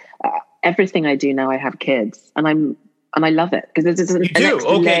 Like everything I do now, I have kids, and I love it because there's an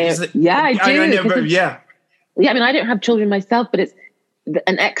extra layer. I do. Yeah, I mean, I don't have children myself, but it's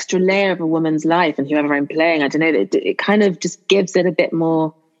an extra layer of a woman's life, and whoever I'm playing, I don't know, it kind of just gives it a bit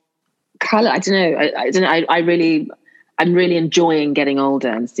more color. I don't know. I'm really enjoying getting older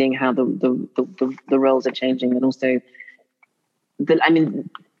and seeing how the roles are changing, and also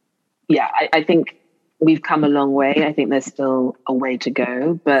I think we've come a long way. I think there's still a way to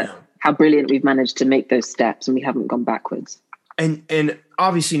go, but how brilliant we've managed to make those steps, and we haven't gone backwards. And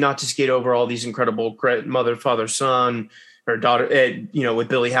obviously not to skate over all these incredible mother, father, son, or daughter, with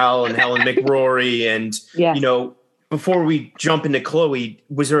Billy Howell and Helen McRory. And, before we jump into Chloe,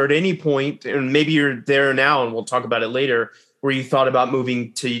 was there at any point, and maybe you're there now and we'll talk about it later, where you thought about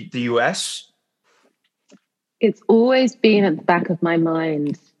moving to the US? It's always been at the back of my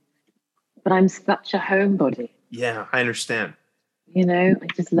mind, but I'm such a homebody. Yeah, I understand. I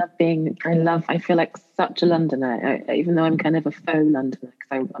just love I feel like such a Londoner, even though I'm kind of a faux Londoner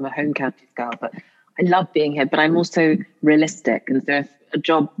because I'm a home counties girl, but I love being here. But I'm also realistic. And so if a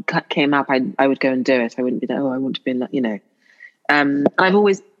job came up, I would go and do it. I wouldn't be like, I want to be in, and I've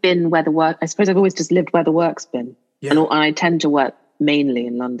always been where the work, I suppose I've always just lived where the work's been. Yeah. And I tend to work mainly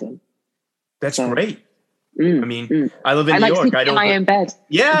in London. That's great. I mean, I live in New York. I don't in my own bed.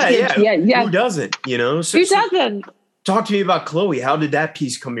 Yeah. Who doesn't, So, who doesn't? Talk to me about Chloe. How did that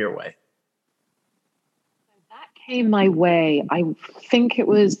piece come your way? That came my way. I think it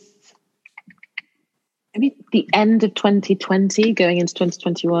was maybe the end of 2020, going into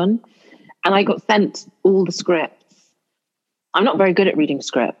 2021. And I got sent all the scripts. I'm not very good at reading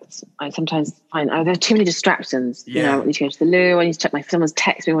scripts. I sometimes find there are too many distractions. Yeah. I need to go to the loo. I need to check someone's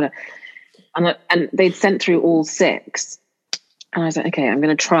text me, whatever. And they'd sent through all 6. And I was like, okay, I'm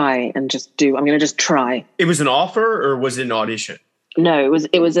going to try and I'm going to just try. It was an offer or was it an audition? No,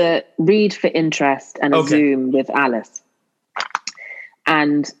 it was a read for interest and a Zoom with Alice.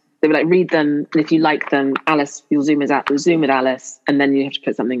 And they were like, read them. And if you like them, Alice, you'll Zoom with Alice. And then you have to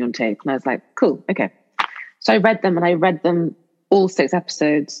put something on tape. And I was like, cool, okay. So I read them, and I read them all 6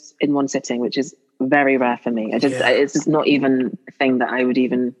 episodes in one sitting, which is very rare for me. It's just not even a thing that I would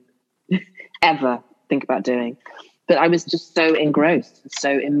even ever think about doing. But I was just so engrossed, so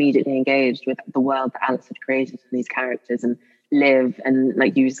immediately engaged with the world that Alice had created and these characters and Liv, and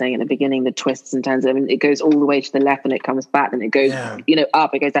like you were saying at the beginning, the twists and turns. I mean, it goes all the way to the left and it comes back, and it goes, up,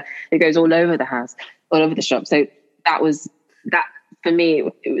 it goes down, it goes all over the house, all over the shop. So that for me,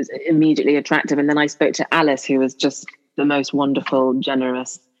 it was immediately attractive. And then I spoke to Alice, who was just the most wonderful,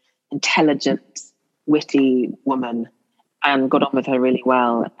 generous, intelligent, witty woman, and got on with her really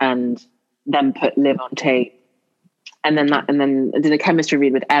well. And then put Liv on tape. And then did a chemistry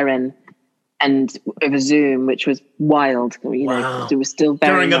read with Erin and over Zoom, which was wild. Wow. It was still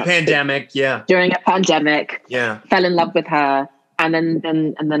very during a pandemic. During a pandemic. Yeah. Fell in love with her. And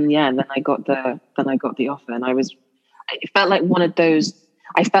then I got the offer, and it felt like one of those,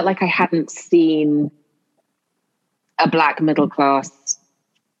 I felt like I hadn't seen a black middle class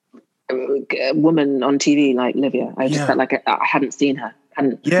woman on TV like Livia. I just felt like I hadn't seen her.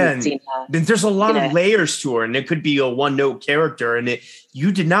 Hadn't seen her. There's a lot of layers to her, and it could be a one-note character, and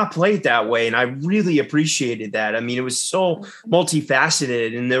you did not play it that way, and I really appreciated that. I mean, it was so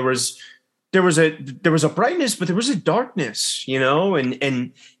multifaceted, and there was a brightness, but there was a darkness,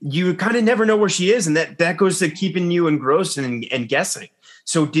 and you kind of never know where she is, and that goes to keeping you engrossed and guessing.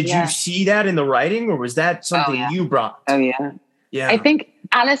 So did you see that in the writing, or was that something you brought? Oh yeah. Yeah. I think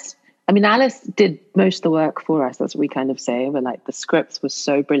Alice did most of the work for us. That's what we kind of say. But like the scripts were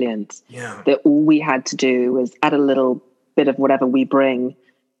so brilliant that all we had to do was add a little bit of whatever we bring.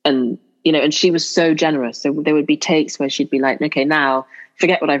 And, and she was so generous. So there would be takes where she'd be like, okay, now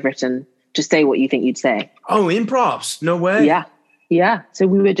forget what I've written. just say what you think you'd say. Oh, improvs. No way. Yeah. Yeah. So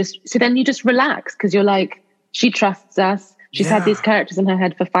then you just relax because you're like, she trusts us. She's had these characters in her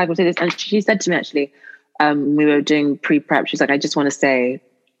head for 5 or 6 days. And she said to me, actually, we were doing pre-prep. She's like, I just want to say,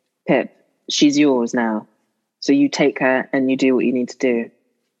 Pip, she's yours now. So you take her and you do what you need to do.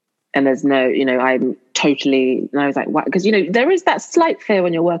 And there's no, I'm totally, and I was like, what? Because, there is that slight fear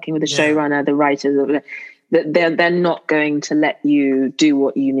when you're working with the showrunner, the writers, that they're not going to let you do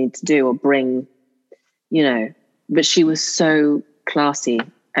what you need to do or bring, but she was so classy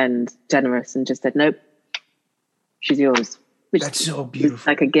and generous and just said, nope, she's yours. Which That's so beautiful.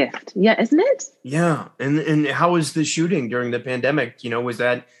 Like a gift. Yeah, isn't it? Yeah. And how was the shooting during the pandemic? Was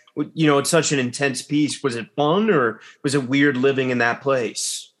that, it's such an intense piece. Was it fun or was it weird living in that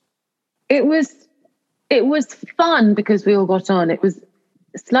place? It was fun because we all got on. It was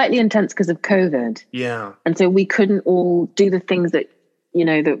slightly intense because of COVID. Yeah. And so we couldn't all do the things that,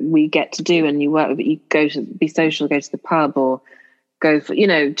 that we get to do and you work with, you go to be social, go to the pub or go for,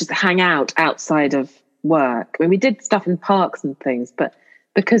 just hang out outside of work. I mean, we did stuff in parks and things, but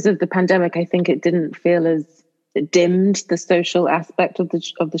because of the pandemic, I think it didn't feel as it dimmed the social aspect of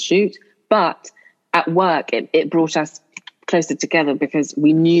the shoot. But at work, it brought us closer together because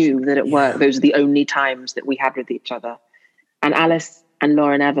we knew that at work, those are the only times that we had with each other. And Alice and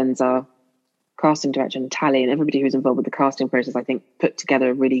Lauren Evans, our casting director, and Tally, and everybody who's involved with the casting process, I think, put together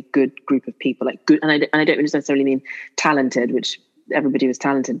a really good group of people. Like good, and I don't necessarily mean talented, which everybody was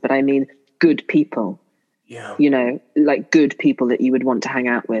talented, but I mean good people. Yeah. Like good people that you would want to hang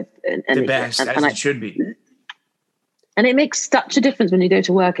out with. And the best, as it should be. And it makes such a difference when you go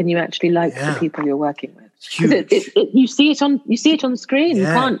to work and you actually like the people you're working with. Huge. You see it on screen. You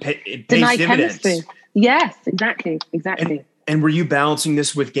can't deny chemistry. Yes, exactly. And were you balancing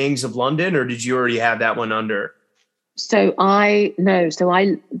this with Gangs of London, or did you already have that one under? So the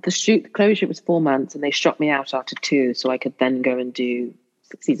closure shoot was 4 months, and they shot me out after 2, so I could then go and do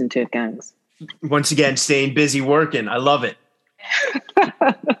season 2 of Gangs. Once again, staying busy working. I love it.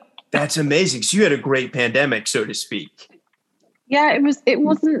 That's amazing. So you had a great pandemic, so to speak. Yeah, it was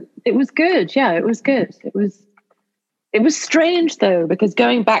good. Yeah, it was good. It was strange though, because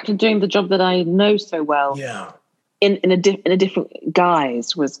going back to doing the job that I know so well, in a different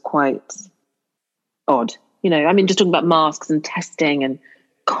guise was quite odd. I mean, just talking about masks and testing and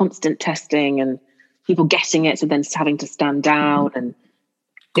constant testing and people getting it, so then having to stand down and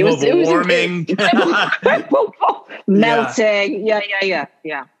global warming, melting.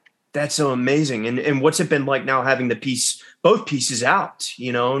 Yeah. That's so amazing. And what's it been like now having both pieces out,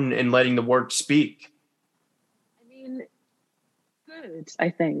 and letting the work speak? I mean, good. I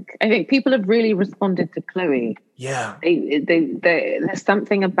think people have really responded to Chloe. Yeah. There's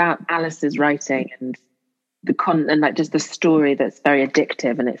something about Alice's writing and and like just the story that's very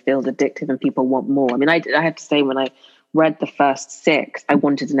addictive, and it feels addictive and people want more. I mean, I have to say, when I read the first 6, I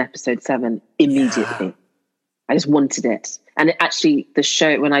wanted an episode 7 immediately. Yeah. I just wanted it. And the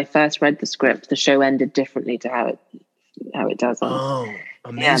show, when I first read the script, the show ended differently to how it does. Oh,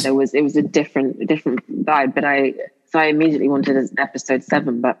 amazing. Yeah, it was a different vibe, but I immediately wanted an episode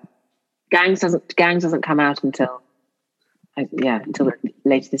 7, but Gangs doesn't come out until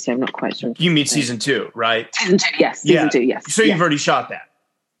later this year. I'm not quite sure. You mean season 2, right? Season 2, yes. Season 2, yes. So you've already shot that?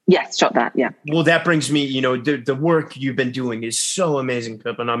 Yes, shot that, yeah. Well, that brings me, the work you've been doing is so amazing,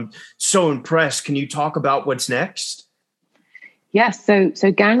 Pip, and I'm so impressed. Can you talk about what's next? Yes, so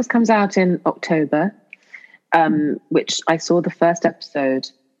Gangs comes out in October, which I saw the first episode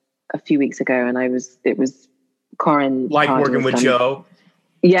a few weeks ago, and it was Corin. Like working with Joe?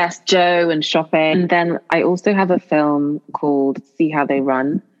 Yes, Joe and shopping. And then I also have a film called See How They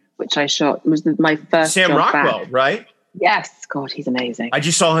Run, which I shot. It was my first Sam job Rockwell, back. Right? Yes, God, he's amazing. I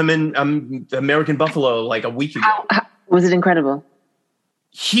just saw him in American Buffalo like a week ago. How, was it incredible?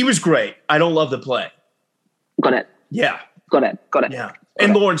 He was great. I don't love the play. Got it. Yeah. Got it. Yeah.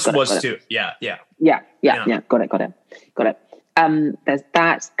 And Lawrence was too. Yeah. Got it. There's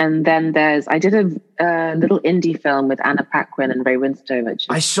that. And then I did a little indie film with Anna Paquin and Ray Winstone.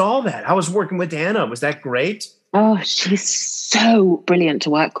 I saw that. I was working with Anna. Was that great? Oh, she's so brilliant to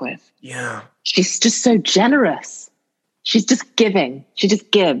work with. Yeah. She's just so generous. She's just giving. She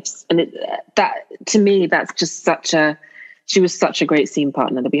just gives. And that to me, that's just she was such a great scene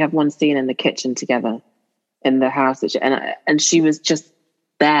partner. That we have one scene in the kitchen together in the house, and she was just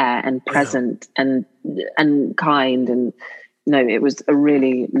there and present and kind, and it was a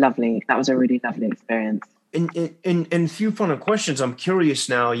really lovely experience. And a few final questions. I'm curious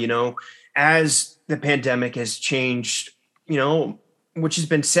now, as the pandemic has changed, which has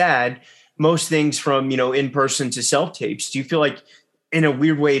been sad, most things from, in person to self tapes. Do you feel like in a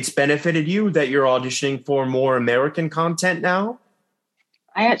weird way, it's benefited you that you're auditioning for more American content now?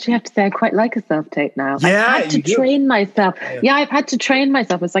 I actually have to say I quite like a self-tape now. Yeah, I've had to train myself. Yeah, I've had to train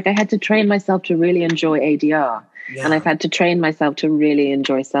myself. It's like I had to train myself to really enjoy ADR. Yeah. And I've had to train myself to really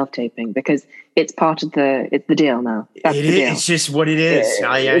enjoy self-taping because it's part of it's the deal now. That's the deal. It's just what it is.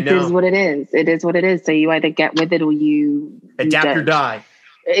 I know. It is what it is. It is what it is. So you either get with it or you adapt or die.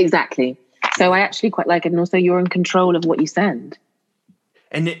 Exactly. So I actually quite like it. And also you're in control of what you send.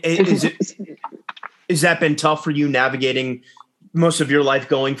 And has that been tough for you navigating most of your life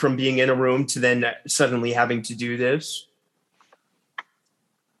going from being in a room to then suddenly having to do this?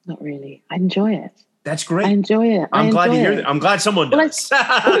 Not really. I enjoy it. That's great. I enjoy it. I'm glad to hear that. I'm glad someone does.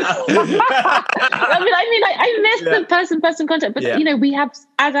 I miss the person contact, but we have,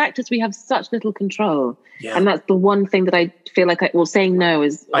 as actors, we have such little control. Yeah. And that's the one thing that I feel like saying no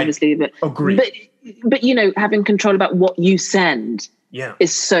is obviously, but having control about what you send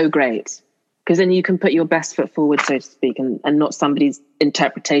is so great. Because then you can put your best foot forward, so to speak, and not somebody's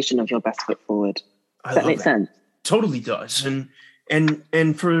interpretation of your best foot forward. Does that make sense? Totally does. And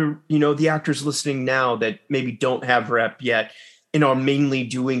for, the actors listening now that maybe don't have rep yet and are mainly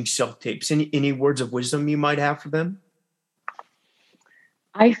doing self-tapes, any words of wisdom you might have for them?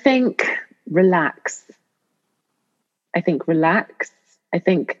 I think relax. I think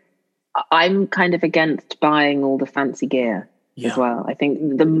I'm kind of against buying all the fancy gear as well. I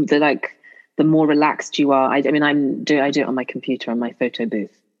think the more relaxed you are, I do it on my computer on my photo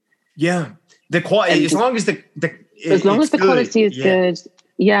booth. Yeah, the quality, as long as the quality is good.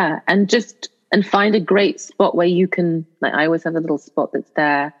 Yeah, and find a great spot where you can. Like I always have a little spot that's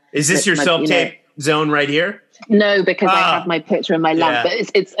there. Is this your self-tape zone right here? No, because I have my picture in my lamp, but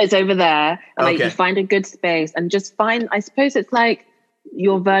it's over there. And you find a good space and just find. I suppose it's like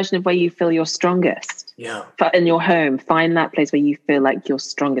your version of where you feel you're strongest. Yeah. In your home, find that place where you feel like you're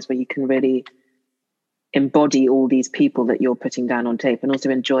strongest, where you can really embody all these people that you're putting down on tape, and also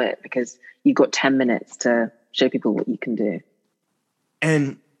enjoy it because you've got 10 minutes to show people what you can do.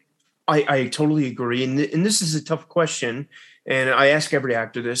 And I totally agree. And this is a tough question. And I ask every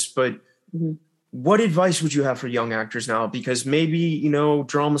actor this, but what advice would you have for young actors now? Because maybe,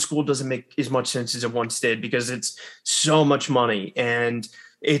 drama school doesn't make as much sense as it once did because it's so much money and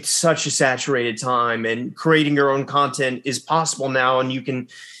it's such a saturated time, and creating your own content is possible now. And you can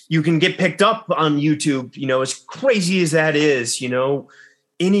get picked up on YouTube, as crazy as that is,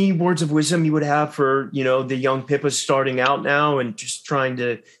 any words of wisdom you would have for, the young Pippas starting out now and just trying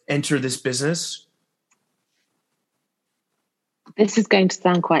to enter this business? This is going to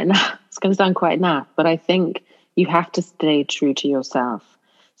sound quite naff, but I think you have to stay true to yourself.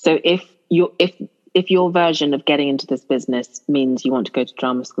 So if your version of getting into this business means you want to go to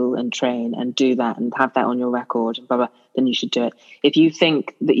drama school and train and do that and have that on your record and blah, blah, then you should do it. If you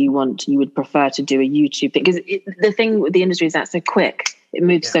think that you would prefer to do a YouTube thing, because the thing with the industry is that's so quick. It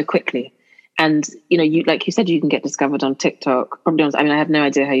moves so quickly. And, you like you said, you can get discovered on TikTok. Probably on, I have no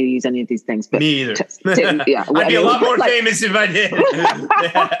idea how you use any of these things. But me either. I'd be a lot more famous if I did.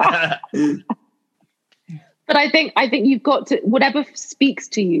 But I think you've got to, whatever speaks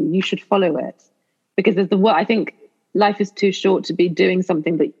to you, you should follow it. Because I think life is too short to be doing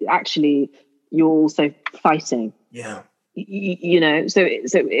something that actually you're also fighting. Yeah. So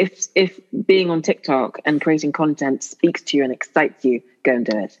if being on TikTok and creating content speaks to you and excites you, go and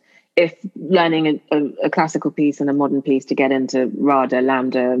do it. If learning a classical piece and a modern piece to get into RADA,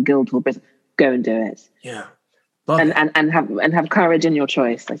 Lambda, Guildhall, go and do it. Yeah. And have courage in your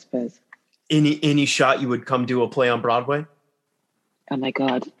choice, I suppose. Any shot you would come do a play on Broadway? Oh my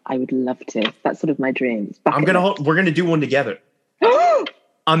God, I would love to. That's sort of my dream. We're gonna do one together.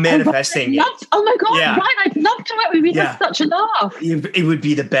 I'm manifesting it. Oh my God, yeah. Ryan, I'd love to work with you. That's such a laugh. It would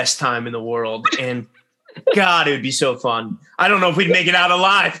be the best time in the world. And God, it would be so fun. I don't know if we'd make it out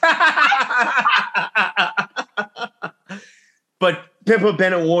alive. But Pippa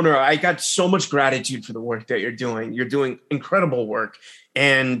Bennett-Warner, I got so much gratitude for the work that you're doing. You're doing incredible work.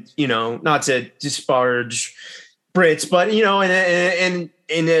 And, not to disparage Brits, but, in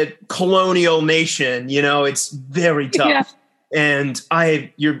a colonial nation, it's very tough. Yeah. And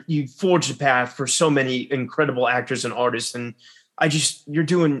you forged a path for so many incredible actors and artists. And you're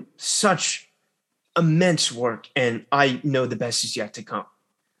doing such immense work. And I know the best is yet to come.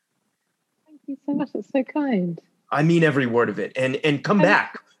 Thank you so much. That's so kind. I mean every word of it. And come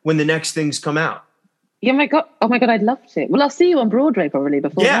back when the next things come out. Yeah, oh my God, I'd love to. Well, I'll see you on Broadway probably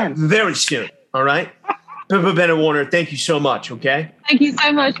before then. Yeah, very soon. All right. Pippa Bennett-Warner, thank you so much. Okay. Thank you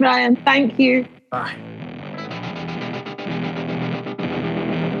so much, Ryan. Thank you. Bye.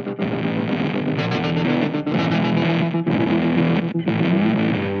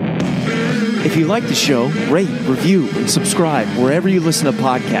 If you like the show, rate, review, and subscribe wherever you listen to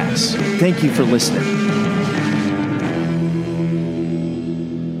podcasts. Thank you for listening.